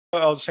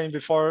I was saying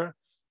before,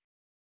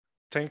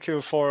 thank you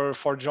for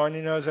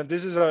joining us. And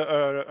this is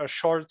a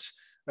short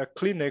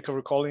clinic,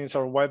 we're calling it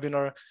our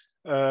webinar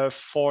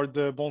for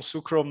the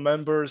Bonsucro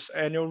members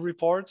annual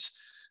report.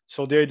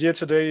 So the idea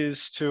today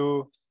is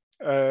to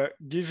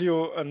give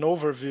you an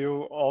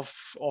overview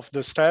of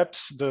the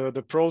steps,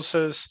 the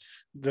process,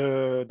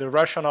 the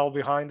rationale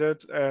behind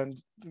it,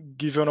 and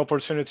give you an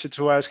opportunity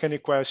to ask any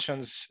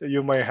questions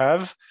you may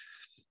have.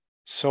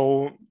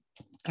 So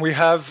we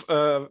have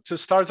to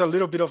start a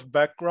little bit of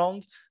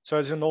background. So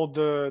as you know,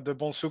 the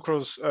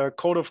Bonsucro's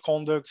code of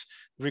conduct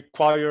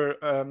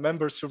require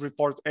members to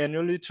report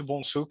annually to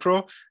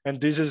Bonsucro,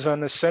 and this is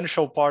an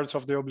essential part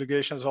of the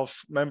obligations of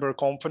member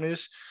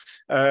companies.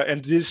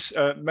 And this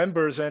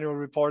members annual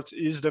report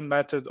is the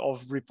method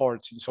of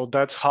reporting. So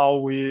that's how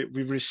we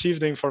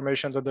receive the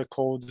information that the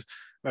code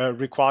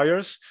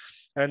requires.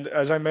 And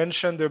as I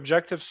mentioned, the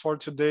objectives for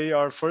today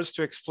are first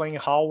to explain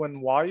how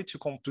and why to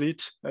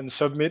complete and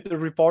submit the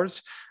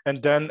reports,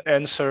 and then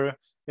answer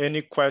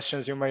any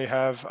questions you may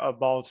have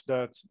about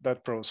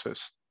that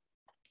process.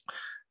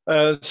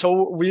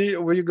 So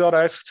we got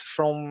asked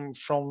from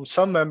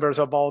some members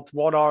about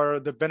what are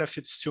the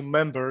benefits to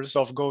members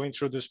of going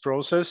through this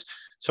process.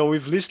 So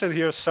we've listed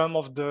here some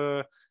of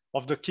the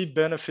key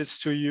benefits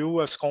to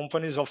you as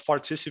companies of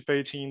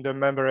participating in the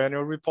member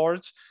annual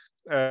reports.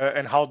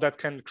 And how that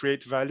can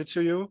create value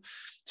to you.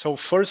 So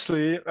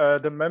firstly,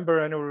 the member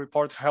annual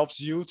report helps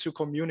you to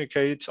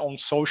communicate on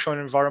social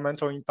and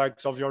environmental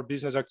impacts of your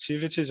business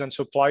activities and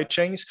supply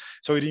chains.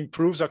 So it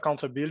improves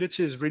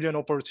accountability. It's really an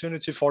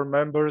opportunity for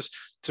members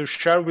to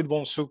share with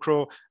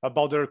Bonsucro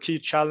about their key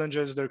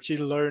challenges, their key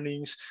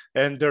learnings,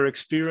 and their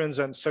experience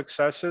and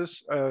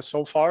successes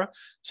so far.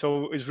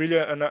 So it's really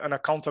an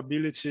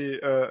accountability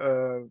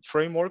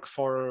framework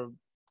for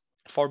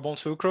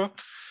Bonsucro.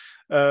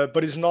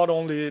 But it's not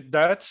only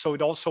that, so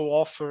it also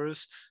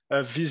offers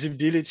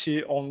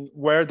visibility on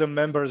where the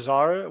members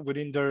are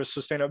within their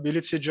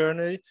sustainability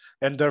journey,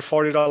 and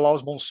therefore it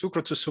allows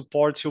Bonsucro to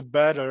support you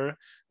better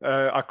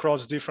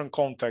across different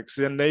contexts.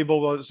 It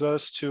enables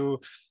us to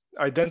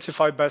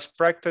identify best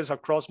practice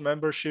across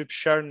membership,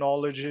 share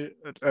knowledge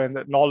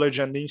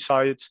and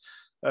insights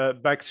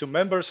back to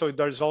members. So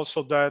there's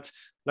also that,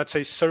 let's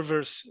say,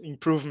 service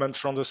improvement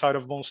from the side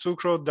of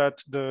Bonsucro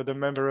that the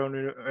member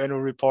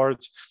annual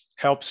report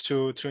helps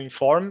to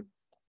inform.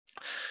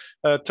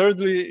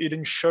 Thirdly, it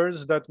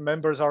ensures that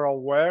members are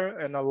aware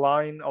and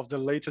aligned of the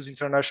latest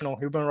international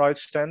human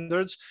rights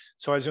standards.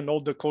 So as you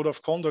know, the code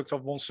of conduct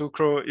of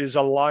Bonsucro is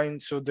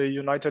aligned to the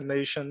United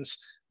Nations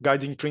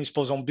guiding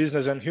principles on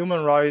business and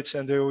human rights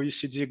and the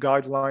OECD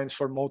guidelines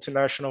for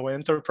multinational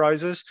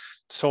enterprises.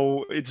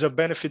 So it's a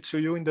benefit to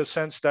you in the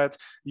sense that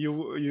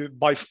you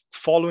by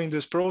following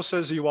this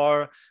process, you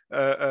are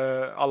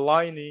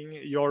aligning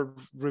your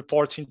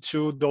reporting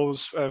to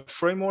those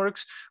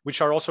frameworks,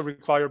 which are also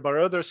required by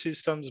other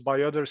systems,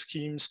 by other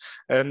schemes,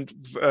 and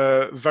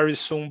very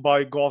soon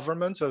by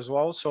governments as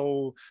well.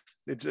 So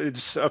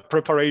it's a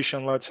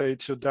preparation, let's say,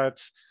 to that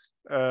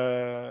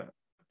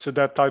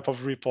type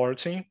of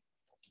reporting.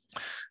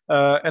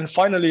 And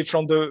finally,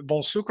 from the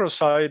Bonsucro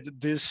side,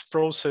 this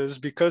process,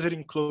 because it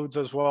includes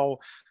as well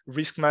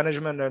risk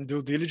management and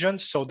due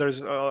diligence, so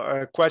there's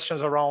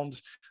questions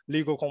around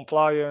legal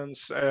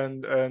compliance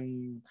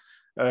and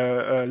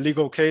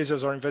legal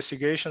cases or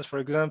investigations, for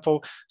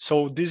example.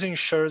 So this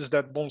ensures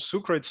that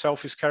Bonsucro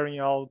itself is carrying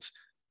out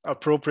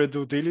appropriate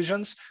due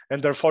diligence,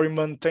 and therefore it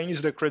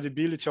maintains the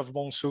credibility of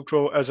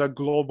Bonsucro as a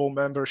global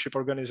membership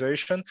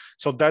organization.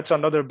 So that's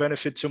another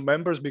benefit to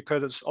members,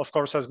 because of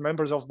course, as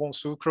members of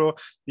Bonsucro,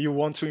 you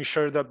want to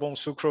ensure that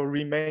Bonsucro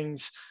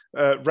remains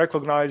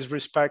recognized,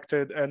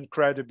 respected, and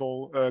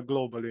credible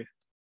globally.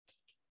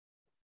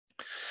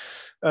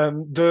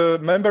 The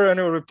member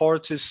annual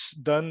report is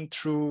done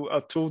through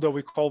a tool that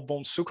we call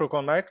Bonsucro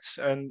Connect,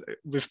 and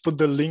we've put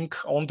the link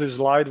on this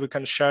slide. We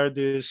can share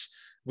this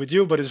with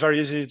you, but it's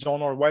very easy. It's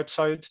on our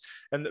website.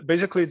 And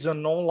basically it's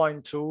an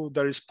online tool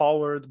that is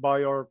powered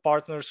by our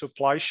partner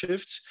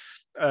SupplyShift,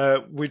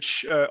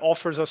 which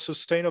offers a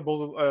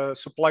sustainable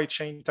supply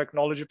chain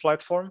technology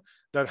platform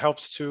that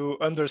helps to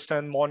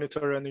understand,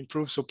 monitor, and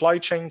improve supply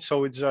chain.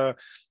 So it's a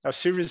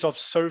series of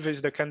surveys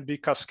that can be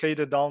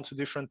cascaded down to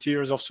different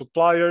tiers of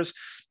suppliers.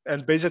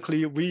 And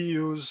basically we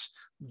use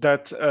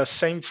that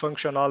same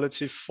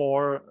functionality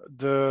for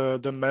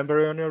the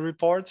member annual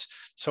report.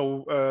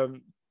 So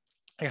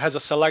it has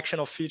a selection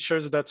of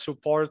features that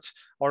support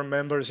our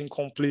members in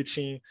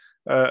completing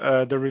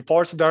the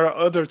reports. There are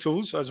other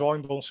tools as well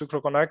in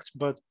Bonsucro Connect,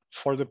 but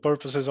for the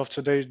purposes of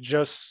today,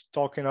 just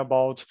talking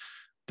about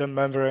the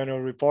member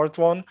annual report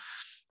one.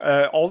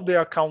 All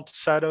the account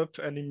setup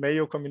and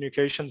email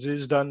communications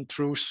is done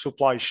through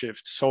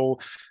SupplyShift. So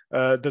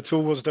the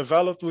tool was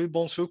developed with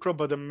Bonsucro,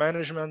 but the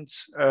management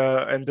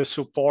and the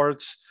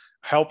support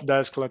help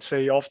desk, let's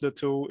say, of the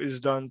tool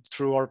is done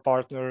through our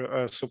partner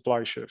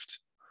SupplyShift.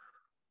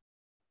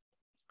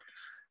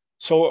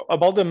 So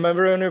about the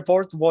member annual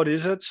report, what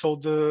is it? So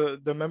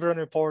the member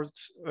annual report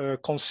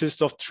consists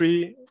of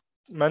three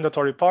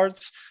mandatory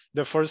parts.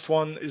 The first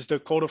one is the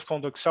code of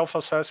conduct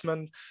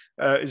self-assessment.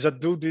 Is a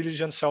due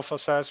diligence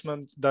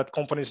self-assessment that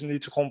companies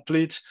need to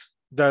complete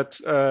that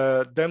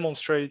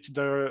demonstrate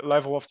their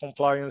level of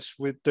compliance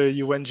with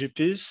the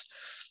UNGPs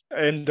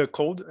and the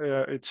code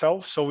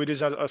itself. So it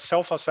is a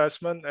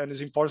self-assessment, and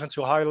it's important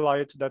to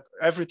highlight that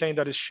everything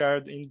that is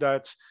shared in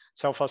that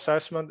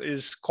self-assessment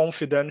is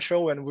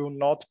confidential and will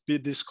not be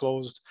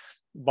disclosed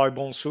by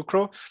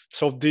Bonsucro.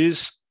 So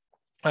this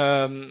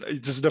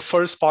it is the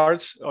first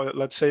part,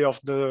 let's say, of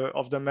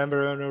the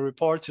member annual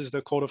report is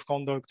the code of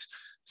conduct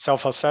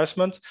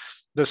self-assessment.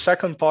 The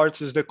second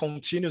part is the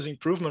continuous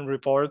improvement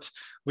report,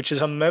 which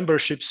is a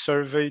membership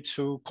survey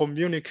to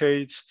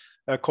communicate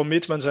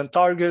commitments and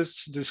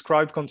targets,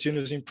 describe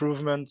continuous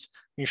improvement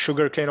in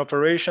sugarcane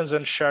operations,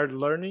 and shared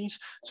learnings.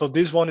 So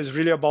this one is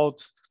really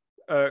about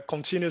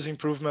continuous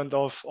improvement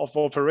of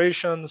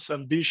operations,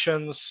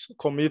 ambitions,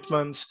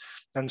 commitments,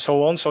 and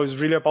so on. So it's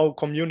really about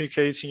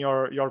communicating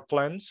your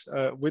plans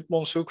with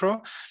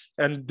Bonsucro.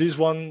 And this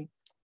one,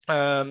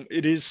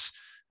 it is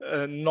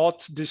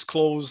not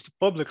disclosed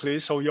publicly,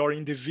 so your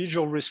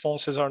individual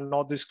responses are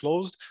not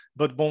disclosed,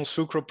 but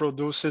Bonsucro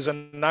produces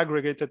an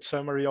aggregated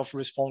summary of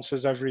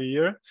responses every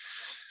year.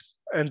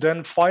 And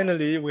then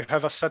finally, we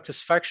have a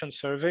satisfaction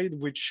survey,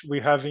 which we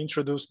have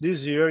introduced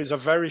this year. It's a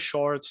very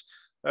short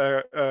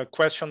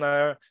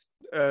questionnaire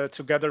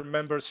to gather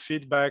members'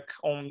 feedback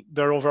on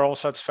their overall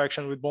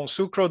satisfaction with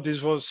Bonsucro.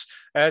 This was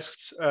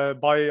asked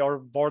by our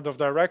board of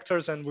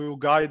directors and will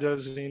guide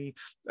us in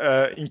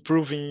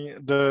improving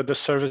the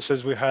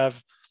services we have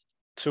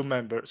to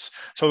members.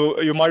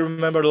 So you might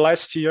remember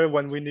last year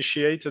when we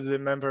initiated the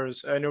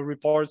members' annual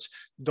reports,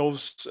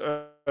 those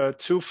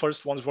two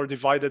first ones were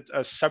divided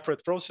as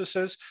separate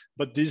processes,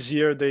 but this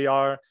year they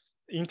are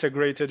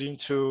integrated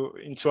into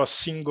a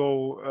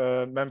single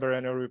member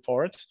annual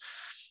report.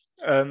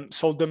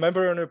 So the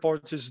member annual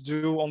report is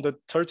due on the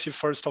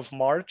 31st of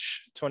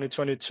March,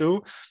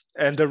 2022,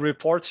 and the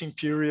reporting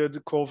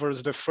period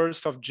covers the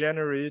 1st of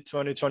January,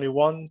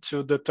 2021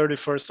 to the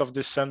 31st of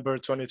December,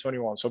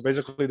 2021. So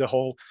basically the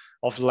whole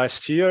of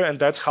last year, and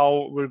that's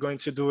how we're going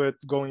to do it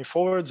going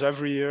forwards.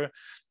 Every year,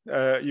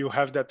 you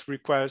have that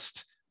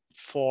request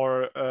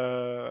for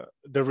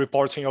the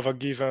reporting of a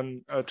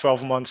given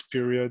 12 months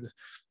period,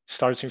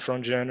 starting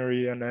from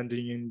January and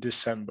ending in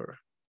December.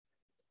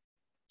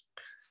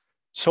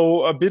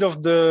 So a bit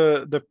of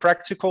the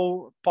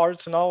practical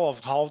part now of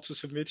how to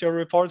submit your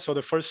report. So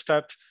the first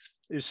step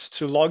is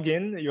to log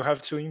in. You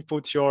have to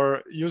input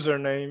your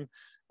username,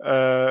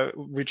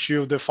 which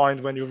you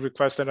defined when you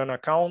requested an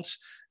account.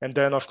 And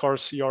then, of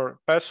course, your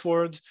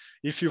password.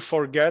 If you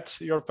forget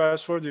your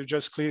password, you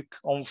just click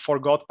on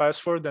forgot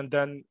password and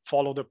then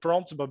follow the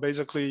prompt. But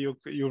basically,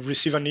 you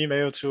receive an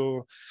email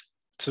to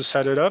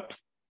set it up.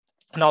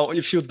 Now,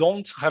 if you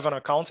don't have an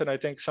account, and I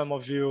think some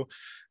of you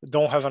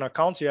don't have an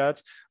account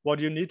yet, what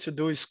you need to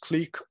do is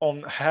click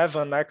on have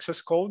an access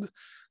code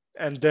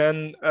and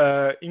then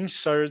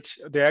insert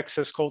the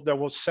access code that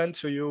was sent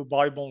to you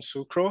by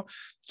Bonsucro.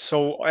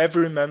 So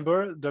every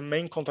member, the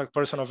main contact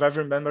person of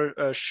every member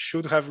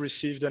should have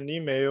received an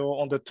email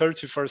on the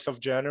 31st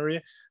of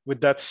January with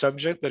that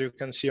subject that you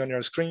can see on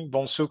your screen,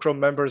 Bonsucro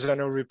Members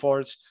Annual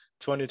Report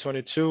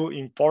 2022,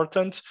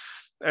 important.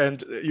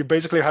 And you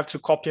basically have to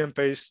copy and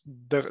paste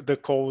the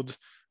code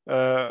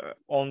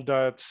on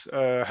that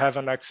have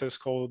an access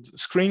code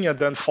screen and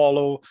then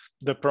follow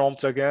the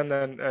prompt again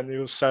and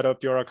you set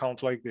up your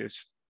account like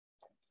this.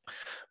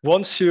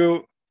 Once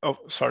you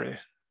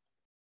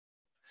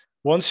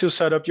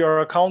set up your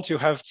account, you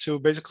have to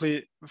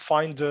basically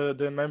find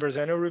the members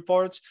annual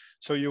report.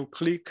 So you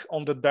click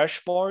on the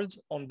dashboard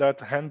on that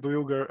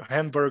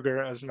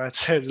hamburger, as Matt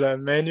says,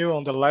 menu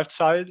on the left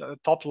side,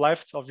 top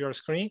left of your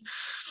screen.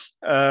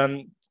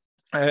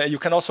 You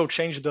can also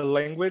change the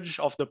language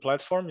of the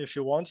platform if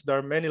you want. There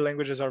are many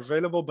languages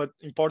available, but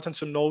important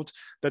to note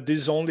that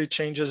this only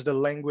changes the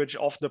language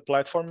of the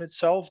platform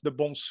itself. The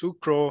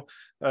Bonsucro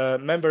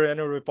member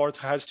annual report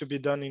has to be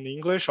done in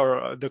English,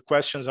 or the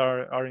questions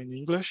are in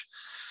English.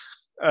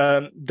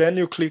 Then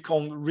you click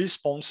on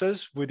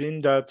responses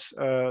within that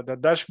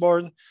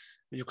dashboard.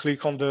 You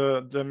click on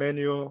the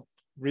menu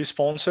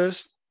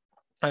responses,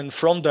 and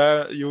from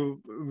there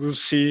you will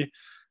see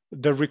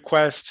the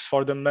request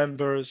for the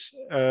members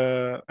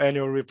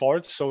annual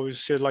report. So you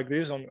see it like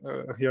this on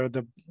here at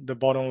the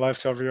bottom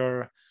left of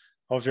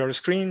your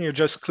screen. You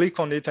just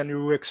click on it and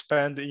you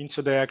expand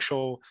into the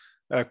actual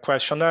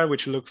questionnaire,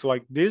 which looks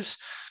like this.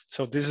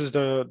 So this is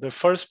the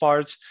first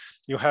part.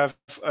 You have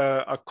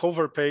a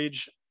cover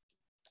page,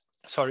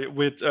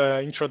 with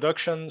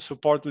introduction,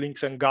 support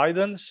links, and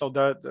guidance, so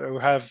that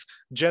we have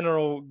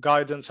general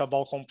guidance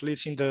about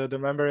completing the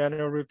member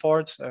annual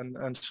report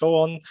and so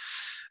on.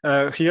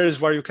 Here is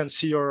where you can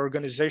see your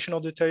organizational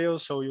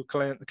details, so you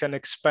can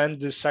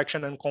expand this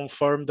section and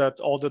confirm that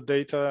all the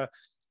data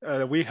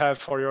we have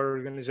for your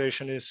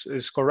organization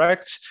is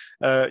correct.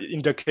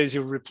 In the case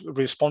you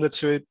responded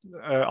to it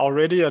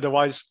already,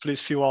 otherwise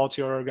please fill out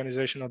your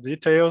organizational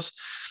details.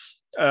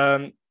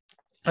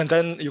 And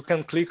then you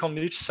can click on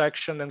each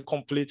section and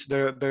complete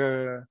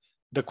the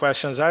the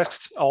questions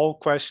asked. All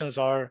questions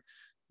are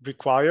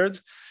required.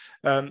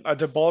 At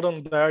the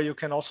bottom there, you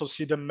can also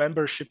see the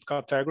membership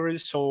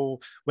categories. So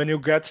when you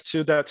get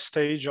to that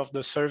stage of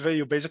the survey,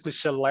 you basically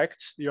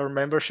select your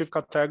membership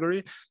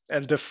category,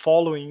 and the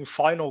following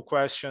final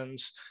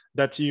questions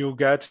that you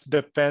get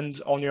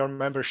depend on your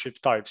membership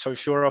type. So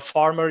if you're a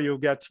farmer, you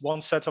get one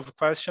set of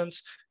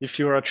questions. If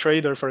you're a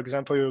trader, for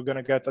example, you're going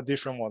to get a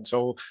different one.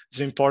 So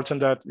it's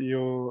important that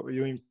you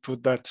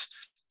input that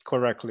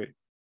correctly.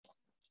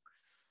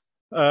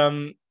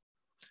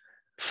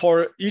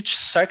 For each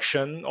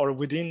section, or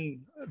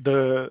within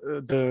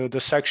the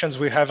sections,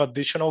 we have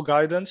additional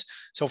guidance.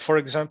 So for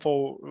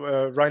example,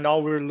 right now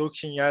we're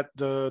looking at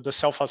the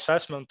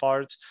self-assessment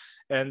part.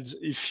 And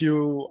if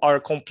you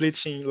are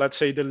completing, let's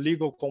say, the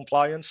legal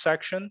compliance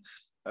section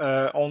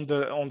on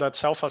that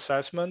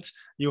self-assessment,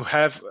 you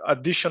have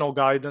additional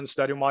guidance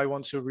that you might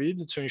want to read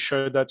to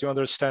ensure that you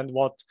understand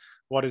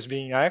what is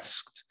being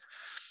asked.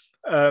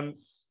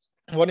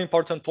 One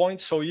important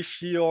point, so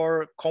if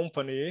your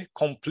company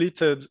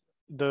completed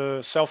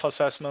the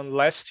self-assessment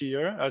last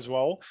year as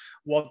well,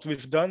 what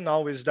we've done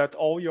now is that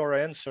all your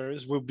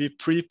answers will be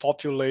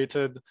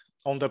pre-populated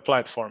on the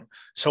platform.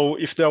 So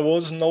if there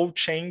was no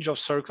change of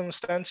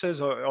circumstances,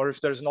 or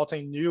if there's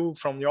nothing new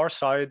from your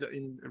side,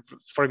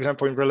 for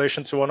example, in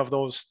relation to one of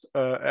those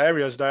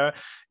areas there,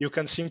 you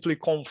can simply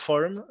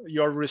confirm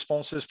your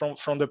responses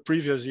from the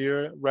previous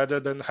year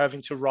rather than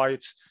having to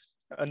write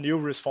a new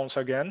response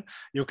again.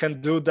 You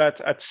can do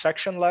that at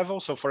section level.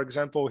 So for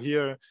example,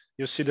 here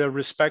you see the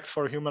respect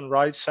for human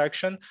rights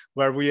section,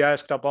 where we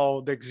asked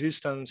about the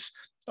existence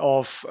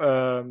of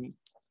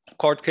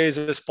court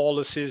cases,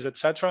 policies,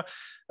 etc.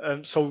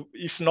 So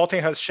if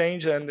nothing has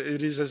changed and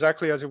it is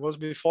exactly as it was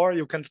before,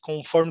 you can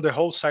confirm the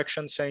whole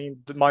section saying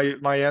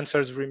my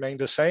answers remain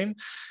the same.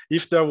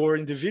 If there were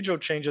individual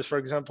changes, for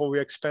example,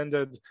 we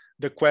expanded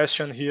the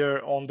question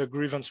here on the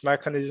grievance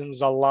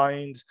mechanisms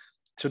aligned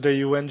to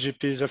the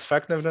UNGP's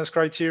effectiveness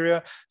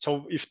criteria.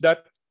 So if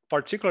that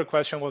particular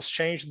question was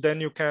changed, then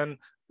you can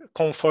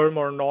confirm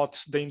or not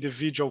the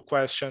individual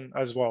question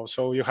as well.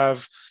 So you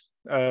have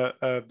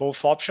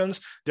both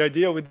options. The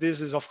idea with this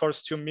is, of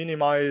course, to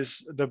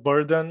minimize the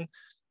burden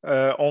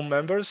on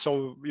members.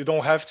 So you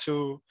don't have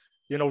to,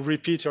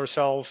 repeat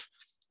yourself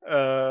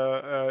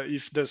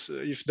if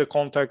the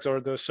context or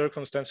the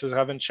circumstances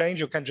haven't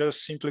changed. You can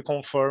just simply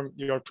confirm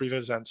your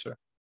previous answer.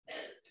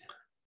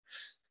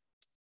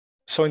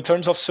 So in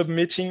terms of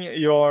submitting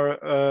your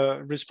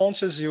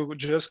responses, you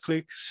just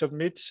click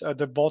submit at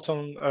the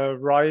bottom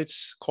right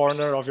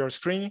corner of your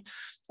screen,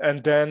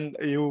 and then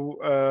you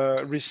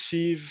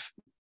receive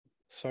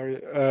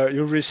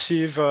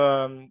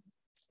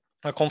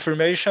a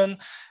confirmation.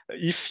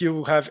 If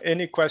you have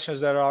any questions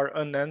that are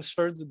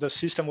unanswered, the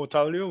system will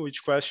tell you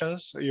which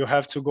questions you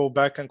have to go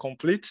back and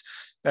complete.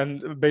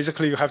 And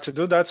basically you have to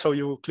do that. So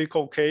you click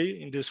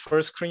OK in this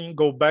first screen,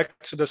 go back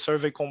to the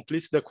survey,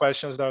 complete the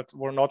questions that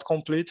were not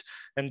complete,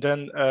 and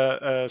then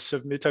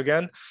submit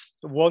again.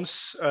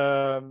 Once,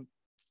 that's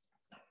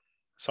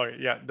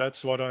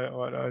what I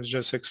was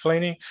just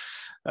explaining.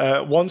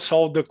 Once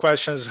all the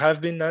questions have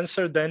been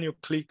answered, then you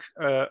click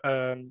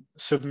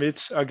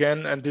submit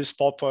again, and this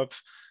pop-up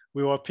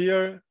will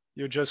appear.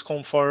 You just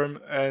confirm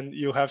and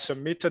you have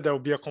submitted. There will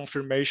be a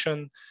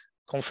confirmation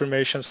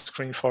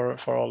screen for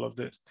all of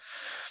this.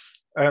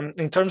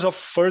 In terms of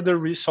further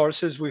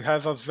resources, we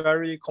have a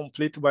very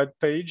complete web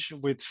page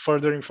with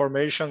further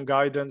information,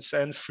 guidance,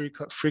 and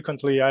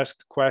frequently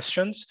asked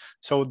questions.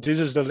 So this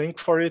is the link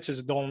for it.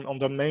 It's on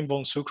the main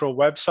Bonsucro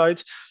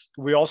website.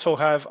 We also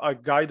have a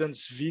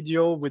guidance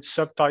video with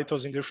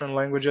subtitles in different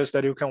languages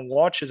that you can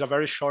watch. It's a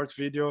very short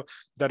video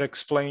that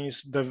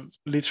explains the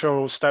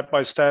literal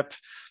step-by-step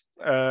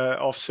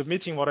of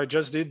submitting what I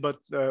just did, but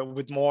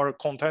with more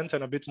content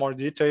and a bit more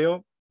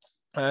detail.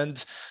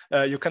 And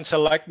you can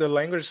select the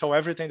language, so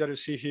everything that you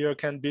see here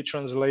can be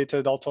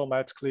translated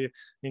automatically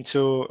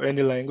into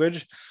any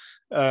language.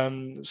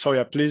 So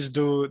yeah, please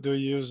do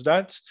use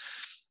that.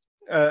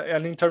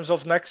 And in terms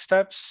of next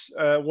steps,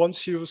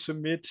 once you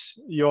submit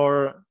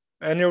your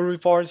annual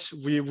reports,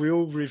 we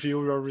will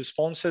review your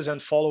responses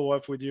and follow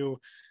up with you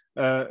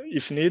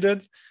if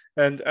needed.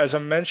 And as I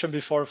mentioned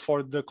before,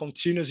 for the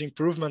continuous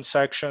improvement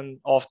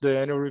section of the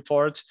annual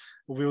report,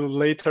 we will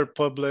later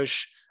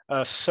publish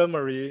a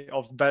summary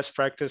of best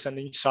practice and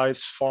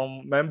insights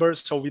from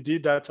members. So we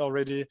did that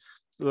already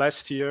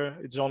last year.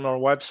 It's on our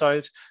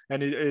website,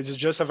 and it's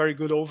just a very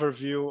good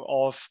overview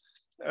of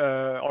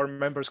our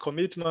members'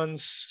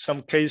 commitments,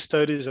 some case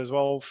studies as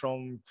well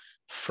from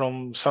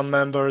some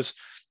members.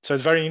 So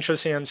it's very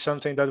interesting and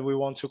something that we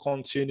want to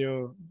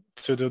continue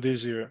to do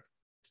this year.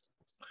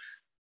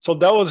 So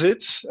that was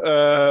it.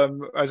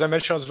 As I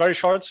mentioned, it was very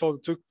short, so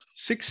it took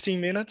 16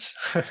 minutes.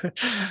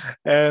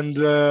 And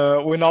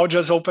we're now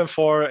just open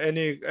for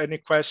any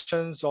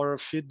questions or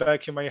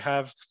feedback you may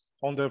have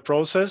on the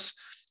process.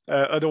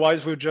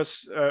 Otherwise, we'll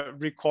just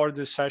record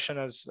this session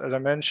as I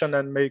mentioned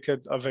and make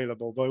it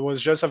available. But it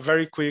was just a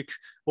very quick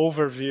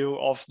overview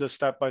of the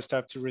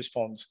step-by-step to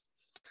respond.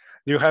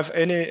 Do you have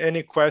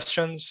any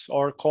questions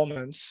or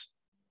comments?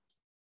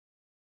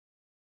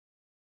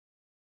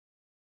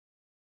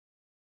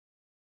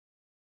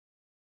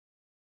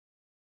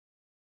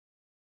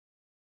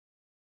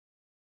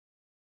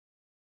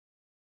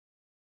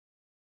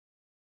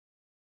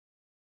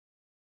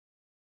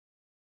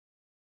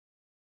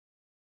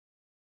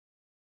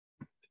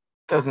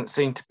 doesn't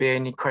seem to be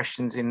any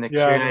questions in the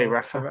Yeah, Q&A,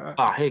 Rafa.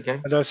 Here you go.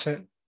 That's it.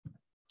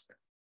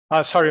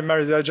 Sorry,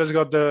 Mary, I just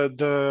got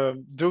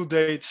the due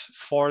date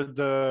for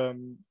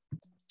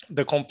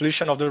the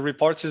completion of the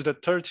report is the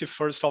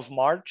 31st of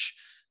March,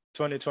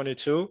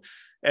 2022.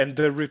 And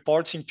the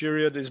reporting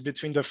period is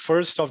between the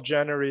 1st of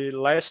January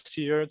last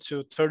year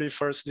to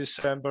 31st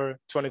December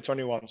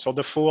 2021. So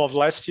the full of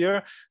last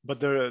year, but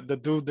the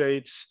due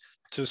date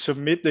to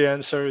submit the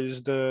answer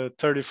is the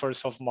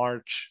 31st of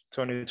March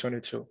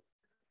 2022.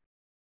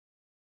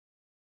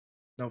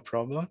 No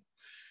problem.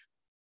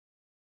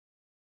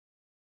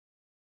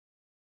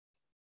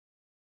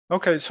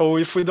 Okay, so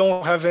if we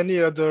don't have any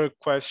other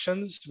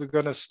questions, we're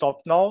gonna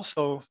stop now.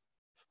 So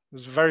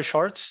it's very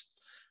short.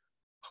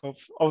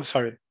 Oh,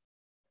 sorry.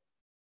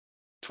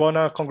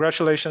 Tuana,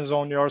 congratulations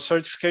on your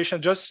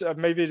certification. Just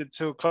maybe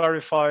to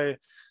clarify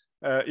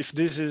if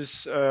this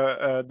is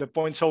the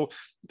point. So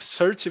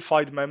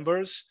certified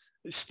members,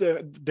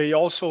 they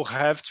also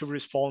have to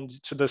respond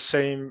to the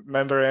same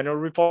member annual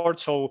report.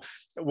 So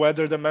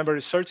whether the member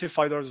is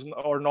certified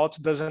or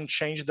not doesn't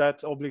change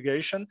that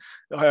obligation.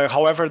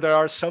 However, there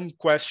are some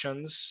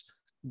questions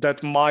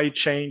that might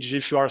change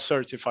if you are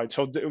certified.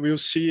 So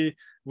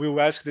we'll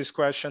ask this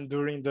question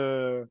during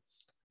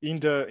in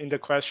the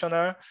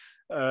questionnaire.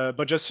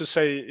 But just to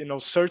say,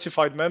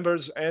 certified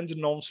members and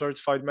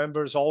non-certified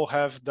members all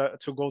have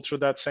to go through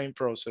that same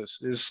process.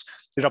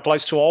 It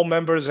applies to all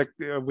members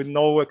with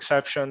no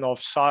exception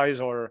of size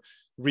or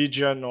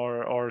region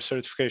or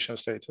certification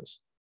status.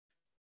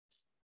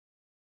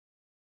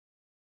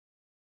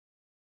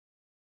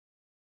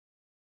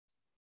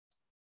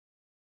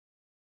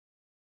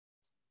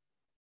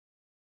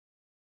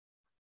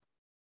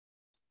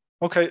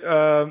 Okay,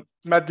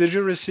 Matt, did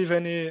you receive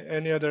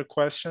any other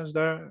questions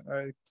there?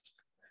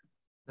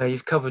 No,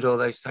 you've covered all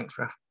those. Thanks,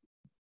 Raf.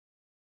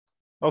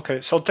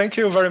 Okay, so thank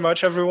you very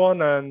much,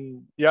 everyone.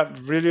 And yeah,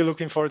 really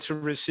looking forward to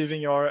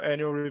receiving your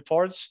annual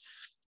reports.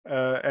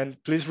 And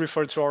please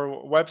refer to our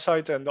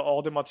website and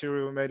all the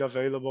material we made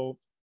available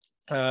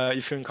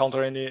if you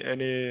encounter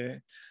any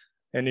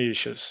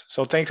issues.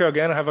 So thank you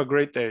again. Have a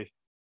great day.